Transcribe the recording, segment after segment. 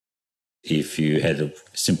If you had a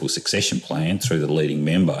simple succession plan through the leading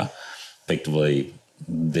member, effectively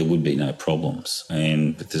there would be no problems.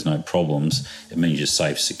 And if there's no problems, it means you're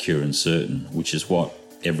safe, secure and certain, which is what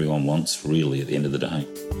everyone wants really at the end of the day.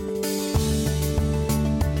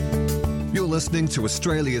 You're listening to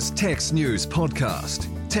Australia's Tax News podcast,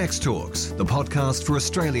 Tax Talks, the podcast for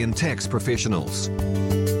Australian tax professionals.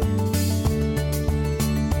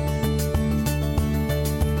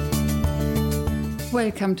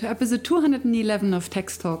 Welcome to episode 211 of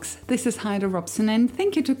Tax Talks. This is Heide Robson, and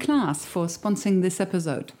thank you to Class for sponsoring this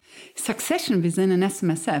episode. Succession within an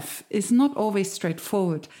SMSF is not always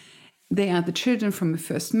straightforward. They are the children from a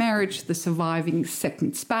first marriage, the surviving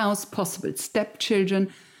second spouse, possible stepchildren.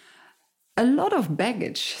 A lot of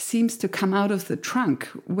baggage seems to come out of the trunk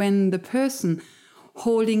when the person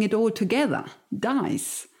holding it all together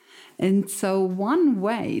dies. And so one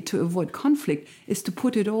way to avoid conflict is to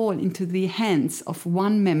put it all into the hands of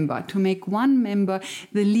one member, to make one member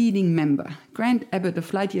the leading member. Grant Abbott of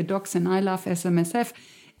Lightyear Docs and I Love SMSF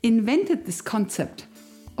invented this concept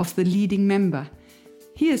of the leading member.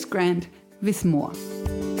 Here's Grant with more.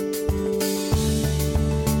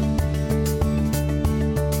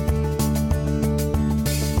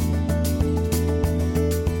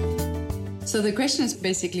 So the question is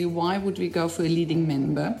basically, why would we go for a leading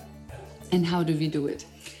member? And how do we do it?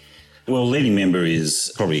 Well, leading member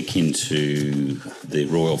is probably akin to the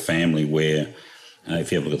royal family where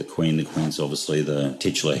if you have a look at the Queen's obviously the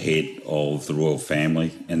titular head of the royal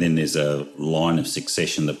family, and then there's a line of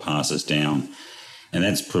succession that passes down. And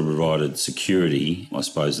that's provided security, I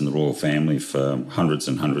suppose, in the royal family for hundreds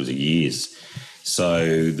and hundreds of years.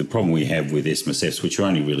 So the problem we have with SMSFs, which are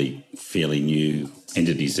only really fairly new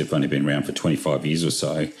entities, they've only been around for 25 years or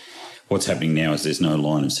so, what's happening now is there's no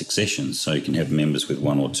line of succession. So you can have members with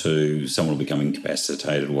one or two, someone will become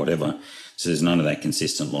incapacitated or whatever. So there's none of that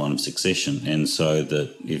consistent line of succession. And so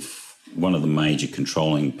that if one of the major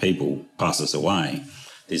controlling people passes away,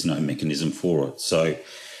 there's no mechanism for it. So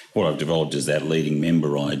what I've developed is that leading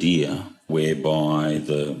member idea, whereby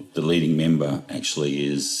the leading member actually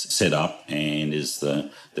is set up and is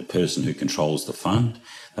the person who controls the fund.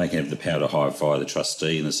 They can have the power to hire-fire the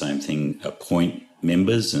trustee, and the same thing, appoint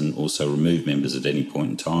members and also remove members at any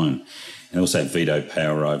point in time, and also have veto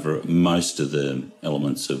power over most of the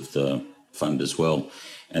elements of the fund as well.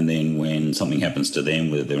 And then when something happens to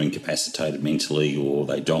them, whether they're incapacitated mentally or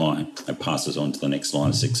they die, it passes on to the next line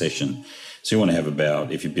of succession. So you want to have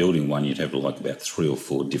about, if you're building one, you'd have like about 3 or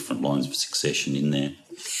 4 different lines of succession in there.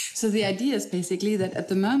 So the idea is basically that at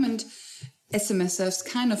the moment, SMSFs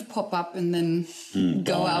kind of pop up and then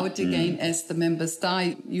go out again as the members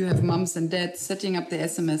die. You have mums and dads setting up the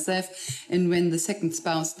SMSF, and when the second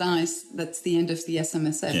spouse dies, that's the end of the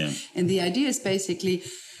SMSF. Yeah. And the idea is basically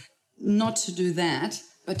not to do that,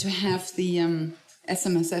 but to have the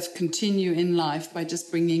SMSF continue in life by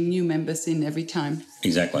just bringing new members in every time.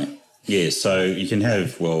 Exactly. Yeah, so you can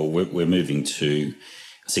have, well, we're moving to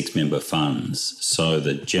 6-member funds, so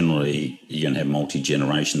that generally you're going to have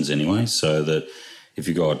multi-generations anyway, so that if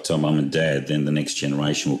you've got mum and dad, then the next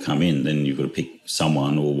generation will come in, then you've got to pick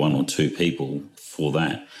someone or 1 or 2 people for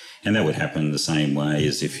that. And that would happen the same way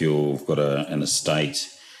as if you've got an estate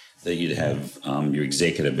that you'd have your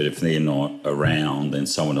executor, but if they're not around, then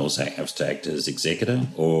someone else has to act as executor,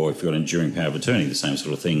 or if you've got an enduring power of attorney, the same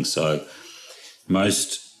sort of thing. So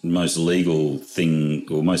most legal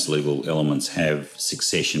elements have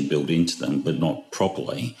succession built into them, but not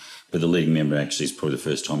properly. But the leading member actually is probably the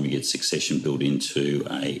first time you get succession built into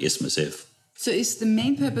a SMSF. So is the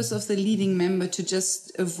main purpose of the leading member to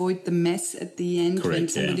just avoid the mess at the end? Correct, when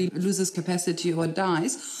somebody loses capacity or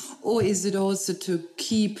dies? Or is it also to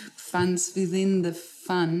keep funds within the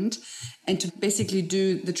fund and to basically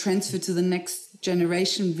do the transfer to the next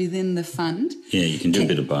generation within the fund? Yeah, you can do a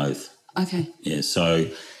bit of both. Okay. Yeah, so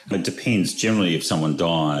it depends. Generally, if someone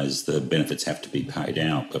dies, the benefits have to be paid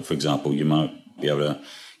out. But, for example, you might be able to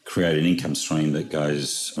create an income stream that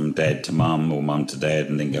goes from dad to mum or mum to dad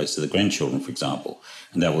and then goes to the grandchildren, for example.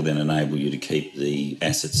 And that will then enable you to keep the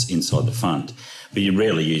assets inside the fund. But you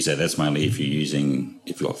rarely use that. That's mainly if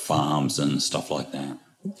you've got farms and stuff like that.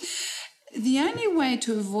 The only way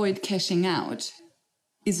to avoid cashing out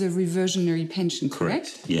is a reversionary pension,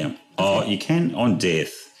 correct? Yeah. Okay. Oh, you can on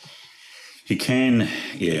death.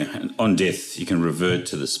 On death, you can revert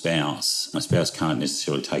to the spouse. A spouse can't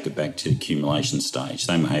necessarily take it back to the accumulation stage.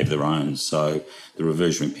 They may have their own. So the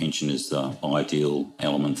reversionary pension is the ideal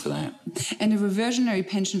element for that. And a reversionary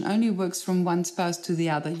pension only works from one spouse to the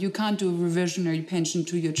other. You can't do a reversionary pension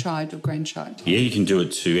to your child or grandchild. Yeah, you can do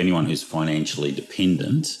it to anyone who's financially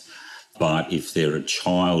dependent. But if they're a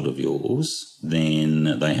child of yours,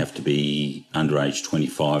 then they have to be under age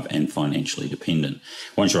 25 and financially dependent.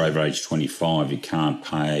 Once you're over age 25, you can't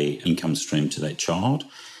pay income stream to that child,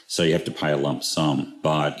 so you have to pay a lump sum.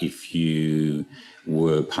 But if you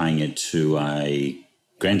were paying it to a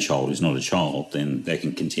grandchild who's not a child, then they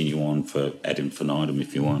can continue on for ad infinitum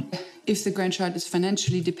if you want. If the grandchild is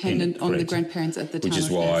financially dependent on the grandparents at the time. Which is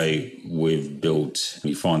why we've built,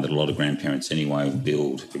 you find that a lot of grandparents anyway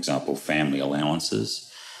build, for example, family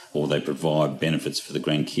allowances, or they provide benefits for the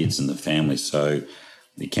grandkids and the family. So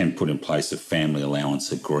you can put in place a family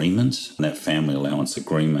allowance agreement, and that family allowance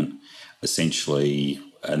agreement essentially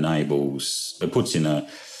puts in a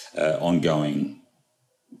ongoing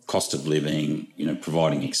cost of living,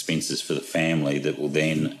 providing expenses for the family that will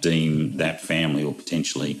then deem that family or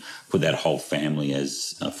potentially put that whole family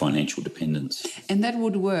as financial dependents. And that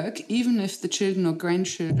would work even if the children or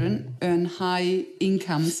grandchildren earn high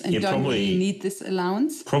incomes and don't really need this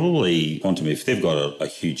allowance? Probably quantum, if they've got a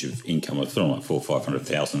huge income of something like $400,000 or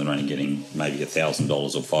 $500,000, they're only getting maybe $1,000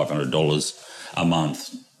 or $500 a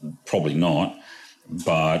month, probably not.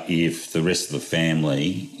 But if the rest of the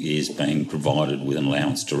family is being provided with an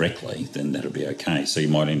allowance directly, then that'll be okay. So you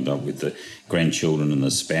might end up with the grandchildren and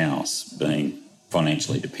the spouse being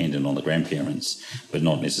financially dependent on the grandparents, but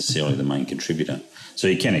not necessarily the main contributor. So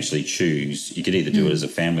you can actually choose. You could either do it as a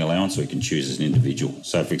family allowance or you can choose as an individual.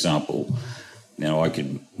 So, for example, now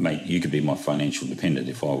you could be my financial dependent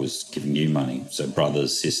if I was giving you money. So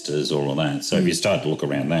brothers, sisters, all of that. So if you start to look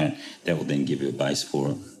around that will then give you a base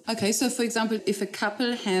for it. Okay, so for example, if a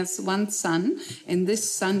couple has one son and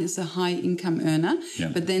this son is a high income earner,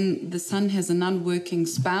 but then the son has a non-working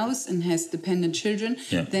spouse and has dependent children,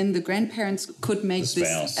 then the grandparents could make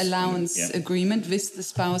this allowance agreement with the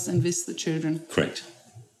spouse and with the children. Correct.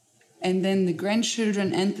 And then the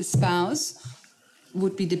grandchildren and the spouse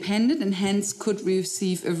would be dependent and hence could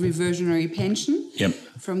receive a reversionary pension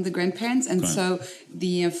from the grandparents. And so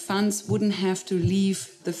the funds wouldn't have to leave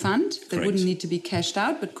the fund. They wouldn't need to be cashed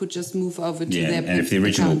out, but could just move over to their and if the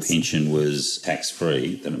original accounts. pension was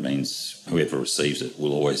tax-free, then it means whoever receives it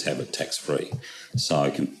will always have it tax-free. So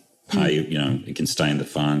it can pay, it can stay in the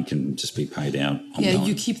fund, can just be paid out ongoing. Yeah,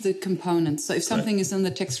 you keep the components. So if something is in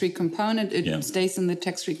the tax-free component, it stays in the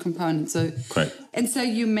tax-free component. So, and so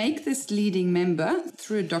you make this leading member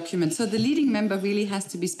through a document. So the leading member really has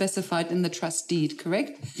to be specified in the trust deed,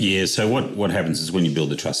 correct? Yeah, so what happens is when you build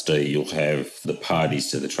the trustee, you'll have the parties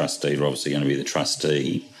to the trust deed are obviously going to be the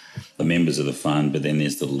trustee, the members of the fund, but then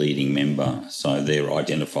there's the leading member. So they're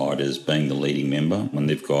identified as being the leading member when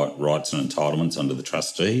they've got rights and entitlements under the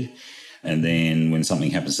trustee. And then when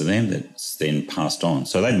something happens to them, that's then passed on.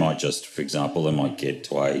 So they might just, for example, they might get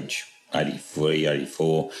to age 83,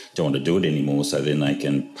 84, don't want to do it anymore, so then they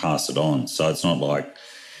can pass it on. So it's not like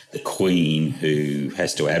the Queen who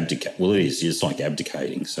has to abdicate. Well, it is. It's like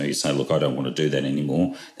abdicating. So you say, look, I don't want to do that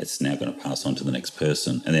anymore. That's now going to pass on to the next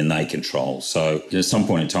person, and then they control. So at some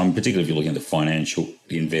point in time, particularly if you're looking at the financial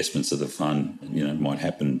investments of the fund, it might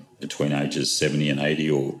happen between ages 70 and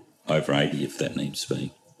 80 or over 80 if that needs to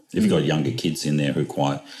be. If you've got younger kids in there who are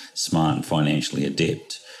quite smart and financially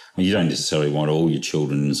adept, you don't necessarily want all your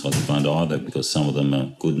children inside the fund either, because some of them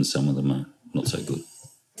are good and some of them are not so good.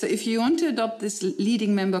 So if you want to adopt this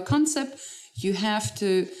leading member concept, you have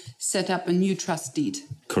to set up a new trust deed.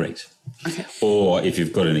 Correct. Okay. Or if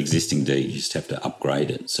you've got an existing deed, you just have to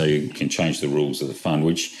upgrade it. So you can change the rules of the fund,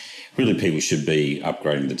 which really people should be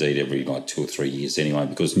upgrading the deed every 2 or 3 years anyway,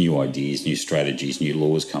 because new ideas, new strategies, new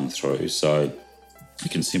laws come through. So you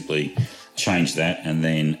can simply change that and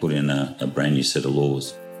then put in a brand new set of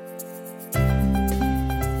laws.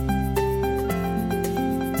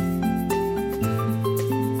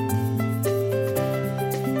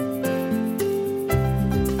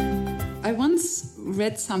 I once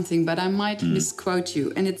read something, but I might misquote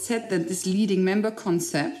you, and it said that this leading member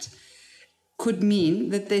concept could mean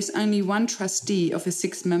that there's only one trustee of a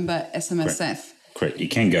 6-member SMSF. Correct. You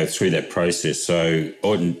can go through that process. So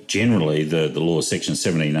generally, the law, Section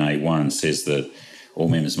 17A1, says that all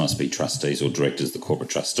members must be trustees or directors of the corporate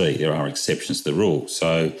trustee. There are exceptions to the rule.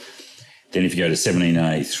 So then if you go to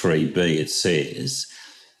 17A3B, it says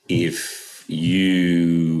if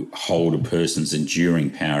you hold a person's enduring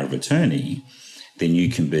power of attorney, then you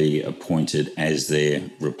can be appointed as their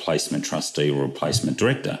replacement trustee or replacement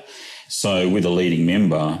director. So with a leading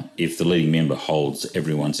member, if the leading member holds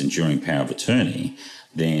everyone's enduring power of attorney,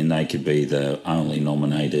 then they could be the only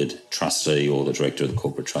nominated trustee or the director of the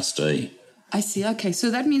corporate trustee. I see. Okay.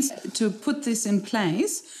 So that means to put this in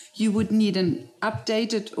place, you would need an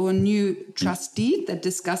updated or new trust deed that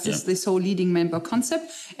discusses this whole leading member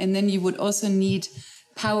concept. And then you would also need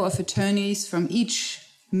power of attorneys from each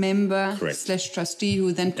member / trustee,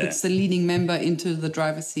 who then puts the leading member into the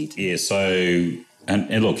driver's seat. Yeah, so,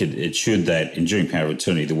 and look, it should that enduring power of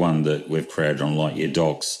attorney, the one that we've created on Lightyear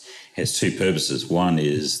Docs, has two purposes. One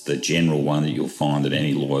is the general one that you'll find that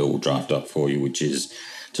any lawyer will draft up for you, which is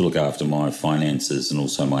to look after my finances and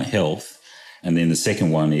also my health. And then the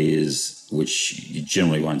second one is, which you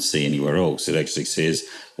generally won't see anywhere else, it actually says,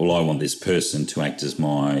 well, I want this person to act as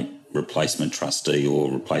my replacement trustee or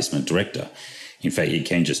replacement director. In fact, you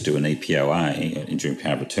can just do an EPOA, enduring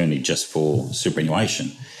power of attorney, just for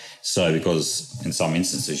superannuation. So because in some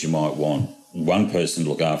instances you might want one person to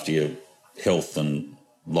look after your health and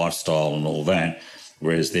lifestyle and all that,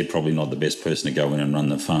 whereas they're probably not the best person to go in and run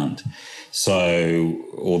the fund. So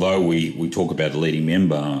although we talk about a leading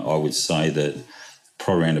member, I would say that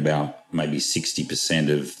probably around about maybe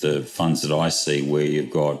 60% of the funds that I see where you've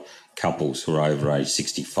got couples who are over age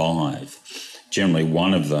 65, generally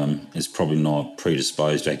one of them is probably not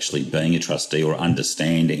predisposed to actually being a trustee or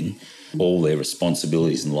understanding all their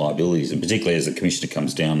responsibilities and liabilities, and particularly as the commissioner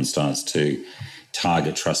comes down and starts to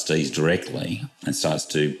target trustees directly and starts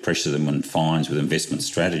to pressure them on fines with investment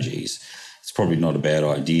strategies, it's probably not a bad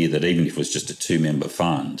idea that even if it was just a two-member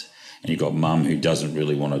fund and you've got mum who doesn't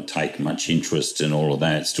really want to take much interest in all of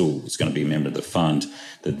that, still it's going to be a member of the fund,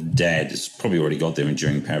 that the dad has probably already got their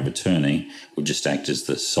enduring power of attorney, would just act as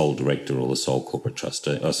the sole director or the sole corporate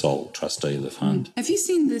trustee or sole trustee of the fund. Have you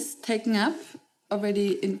seen this taken up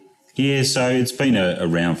already in... Yeah, so it's been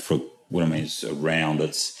around for,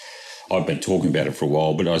 I've been talking about it for a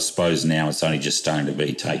while, but I suppose now it's only just starting to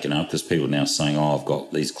be taken up because people are now saying, I've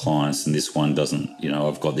got these clients and this one doesn't,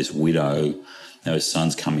 I've got this widow, those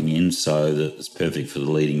sons coming in, so that it's perfect for the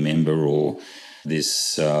leading member, or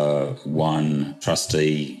this one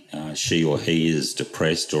trustee, she or he is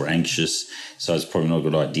depressed or anxious, so it's probably not a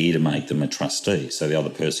good idea to make them a trustee. So the other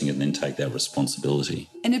person can then take that responsibility.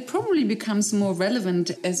 And it probably becomes more relevant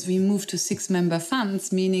as we move to 6-member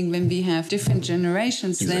funds, meaning when we have different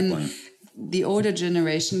generations, then the older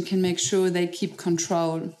generation can make sure they keep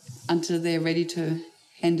control until they're ready to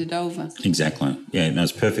hand it over. Exactly. Yeah, no,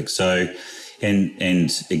 it's perfect. So...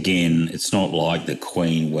 And again, it's not like the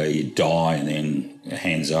Queen where you die and then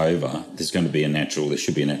hands over. There should be a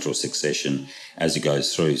natural succession as it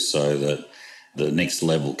goes through, so that the next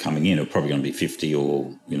level coming in are probably going to be 50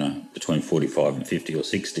 or, between 45 and 50 or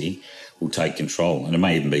 60 will take control. And it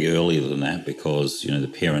may even be earlier than that because, the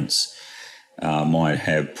parents might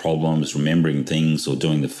have problems remembering things or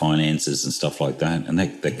doing the finances and stuff like that. And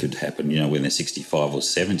that could happen, when they're 65 or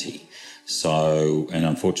 70. So, and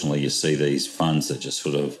unfortunately you see these funds that just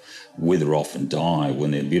sort of wither off and die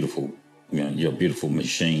when they're beautiful, beautiful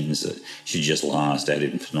machines that should just last ad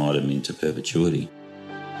infinitum into perpetuity.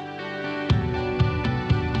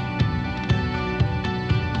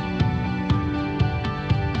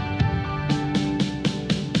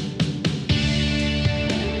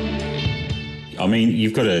 I mean,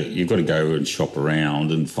 you've got to go and shop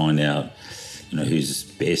around and find out, who's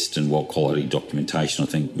best and what quality documentation. I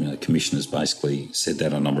think the commissioners basically said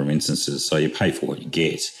that on a number of instances. So you pay for what you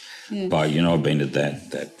get. Yeah. But, I've been at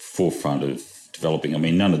that forefront of developing. I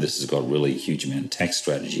mean, none of this has got really a huge amount of tax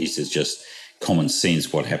strategies. It's just common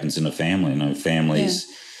sense what happens in a family. Families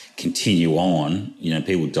continue on.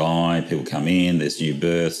 People die, people come in, there's new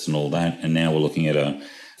births and all that. And now we're looking at a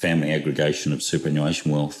family aggregation of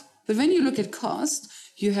superannuation wealth. But when you look at cost,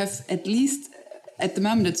 you have at least... At the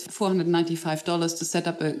moment, it's $495 to set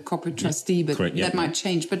up a corporate trustee, but that might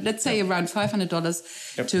change. But let's say around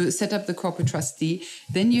 $500 to set up the corporate trustee.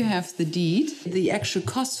 Then you have the deed. The actual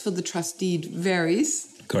cost for the trustee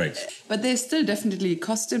varies. Correct. But there's still definitely a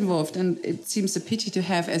cost involved, and it seems a pity to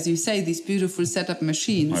have, as you say, these beautiful setup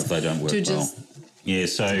machines. If they don't work to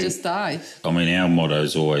just die. I mean, our motto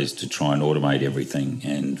is always to try and automate everything.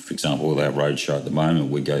 And, for example, with our roadshow at the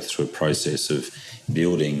moment, we go through a process of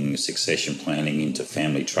building succession planning into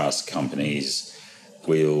family trust companies,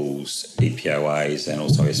 wills, EPOAs, and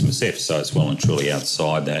also SMSF. So it's well and truly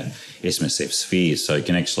outside that SMSF sphere. So you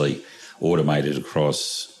can actually automate it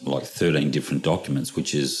across like 13 different documents,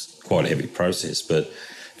 which is quite a heavy process. But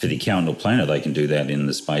for the accountant or planner, they can do that in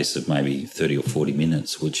the space of maybe 30 or 40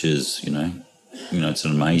 minutes, which is, it's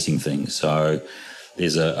an amazing thing. So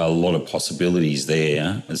there's a lot of possibilities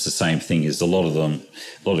there. It's the same thing as a lot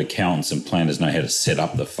of accountants and planners know how to set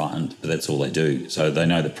up the fund, but that's all they do. So they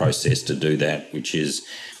know the process to do that, which is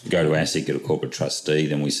we go to ASIC, get a corporate trustee,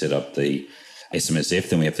 then we set up the SMSF,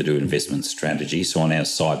 then we have to do investment strategy. So on our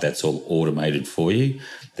site, that's all automated for you.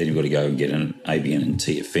 Then you've got to go and get an ABN and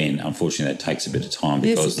TFN. Unfortunately, that takes a bit of time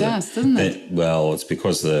because doesn't it? Well, it's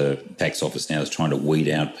because the tax office now is trying to weed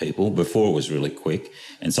out people. Before it was really quick,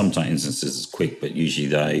 and sometimes instances it's quick, but usually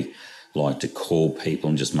they like to call people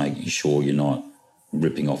and just making sure you're not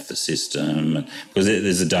ripping off the system. Because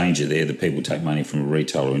there's a danger there that people take money from a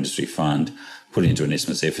retail or industry fund, put it into an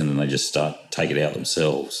SMSF, and then they just take it out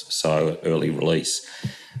themselves. So early release.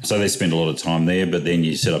 So they spend a lot of time there, but then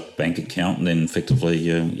you set up a bank account and then effectively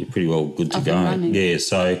you're pretty well good to go. Yeah,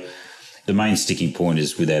 so the main sticking point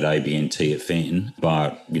is with that ABN TFN,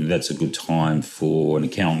 but that's a good time for an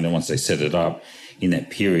accountant. And once they set it up, in that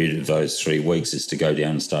period of those 3 weeks is to go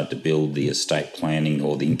down and start to build the estate planning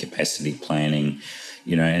or the incapacity planning,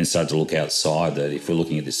 and start to look outside that. If we're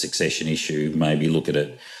looking at the succession issue, maybe look at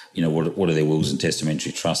it, what are their wills and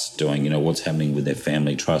testamentary trusts doing? What's happening with their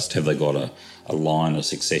family trust? Have they got a line or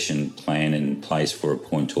succession plan in place for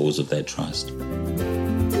appointors of that trust?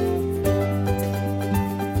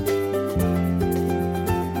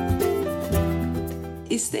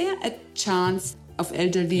 Is there a chance of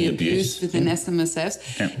elderly abuse within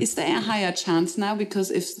SMSFs? Yeah. Is there a higher chance now?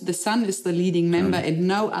 Because if the son is the leading member and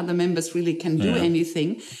no other members really can do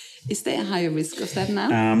anything, is there a higher risk of that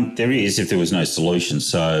now? There is, if there was no solution.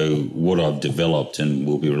 So what I've developed and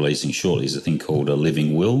will be releasing shortly is a thing called a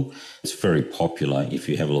living will. It's very popular if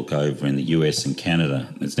you have a look over in the US and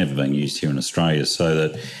Canada. It's never been used here in Australia. So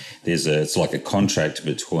that it's like a contract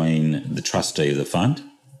between the trustee of the fund,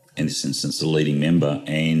 in this instance the leading member,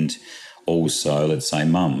 and also, let's say,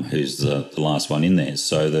 mum, who's the last one in there,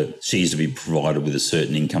 so that she's to be provided with a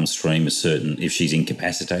certain income stream, if she's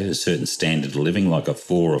incapacitated, a certain standard of living, like a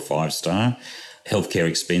 4 or 5 star, healthcare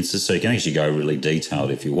expenses. So you can actually go really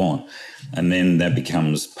detailed if you want. And then that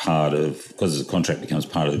becomes because the contract becomes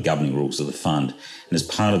part of the governing rules of the fund. And as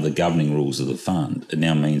part of the governing rules of the fund, it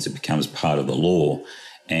now means it becomes part of the law.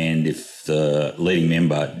 And if the leading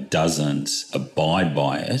member doesn't abide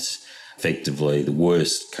by it, effectively, the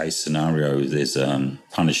worst case scenario is there's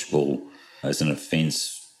punishable as an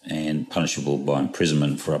offence and punishable by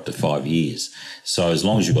imprisonment for up to 5 years. So as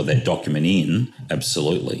long as you've got that document in,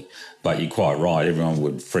 absolutely. But you're quite right, everyone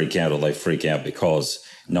would freak out, or they freak out because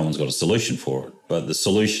no one's got a solution for it. But the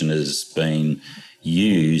solution has been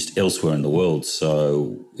used elsewhere in the world.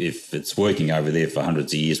 So if it's working over there for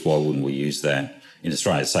hundreds of years, why wouldn't we use that in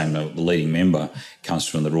Australia? Same, the leading member comes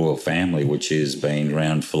from the royal family, which has been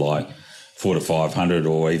around for like 400 to 500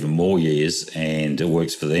 or even more years, and it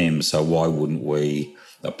works for them. So why wouldn't we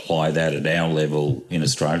apply that at our level in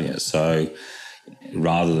Australia? So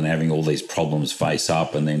rather than having all these problems face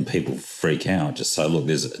up and then people freak out, just say, look,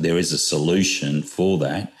 there is a solution for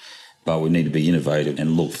that, but we need to be innovative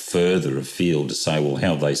and look further afield to say, well,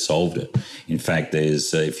 how have they solved it? In fact,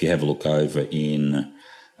 there's if you have a look over in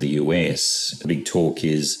the US, the big talk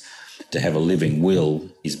is to have a living will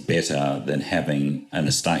is better than having an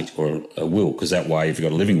estate or a will, because that way, if you've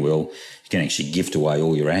got a living will, you can actually gift away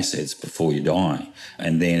all your assets before you die,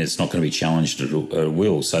 and then it's not going to be challenged at a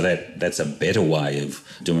will. So that's a better way of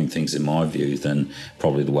doing things, in my view, than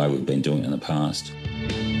probably the way we've been doing it in the past.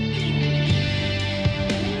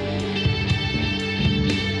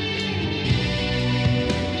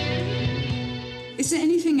 Is there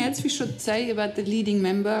anything else we should say about the leading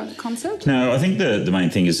member concept? No, I think the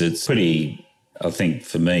main thing is it's pretty, I think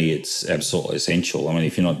for me, it's absolutely essential. I mean,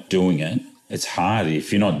 if you're not doing it, it's hard.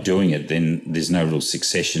 If you're not doing it, then there's no real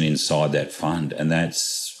succession inside that fund, and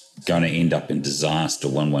that's going to end up in disaster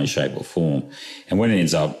one way, shape or form. And when it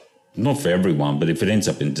ends up, not for everyone, but if it ends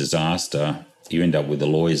up in disaster, you end up with the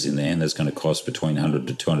lawyers in there, and that's going to cost between $100,000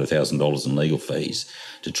 to $200,000 in legal fees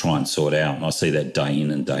to try and sort out. And I see that day in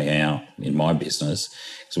and day out in my business,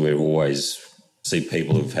 because we always see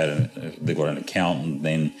people who've they've got an accountant,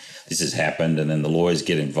 then this has happened, and then the lawyers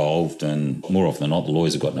get involved, and more often than not, the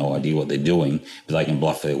lawyers have got no idea what they're doing, but they can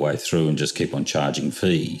bluff their way through and just keep on charging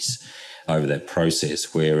fees over that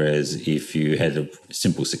process. Whereas if you had a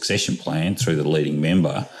simple succession plan through the leading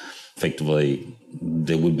member, effectively,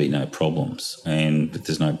 there would be no problems. And if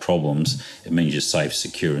there's no problems, it means you're safe,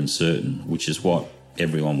 secure and certain, which is what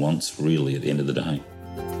everyone wants really at the end of the day.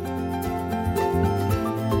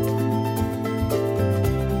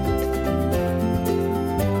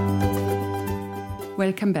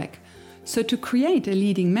 Welcome back. So to create a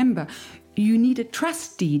leading member, you need a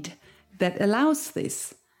trust deed that allows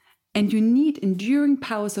this. And you need enduring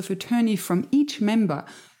powers of attorney from each member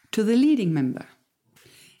to the leading member.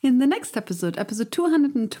 In the next episode, episode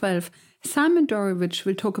 212, Simon Dorowich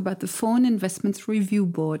will talk about the Foreign Investments Review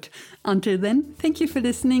Board. Until then, thank you for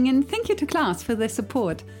listening and thank you to Klaas for their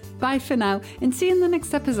support. Bye for now and see you in the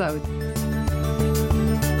next episode.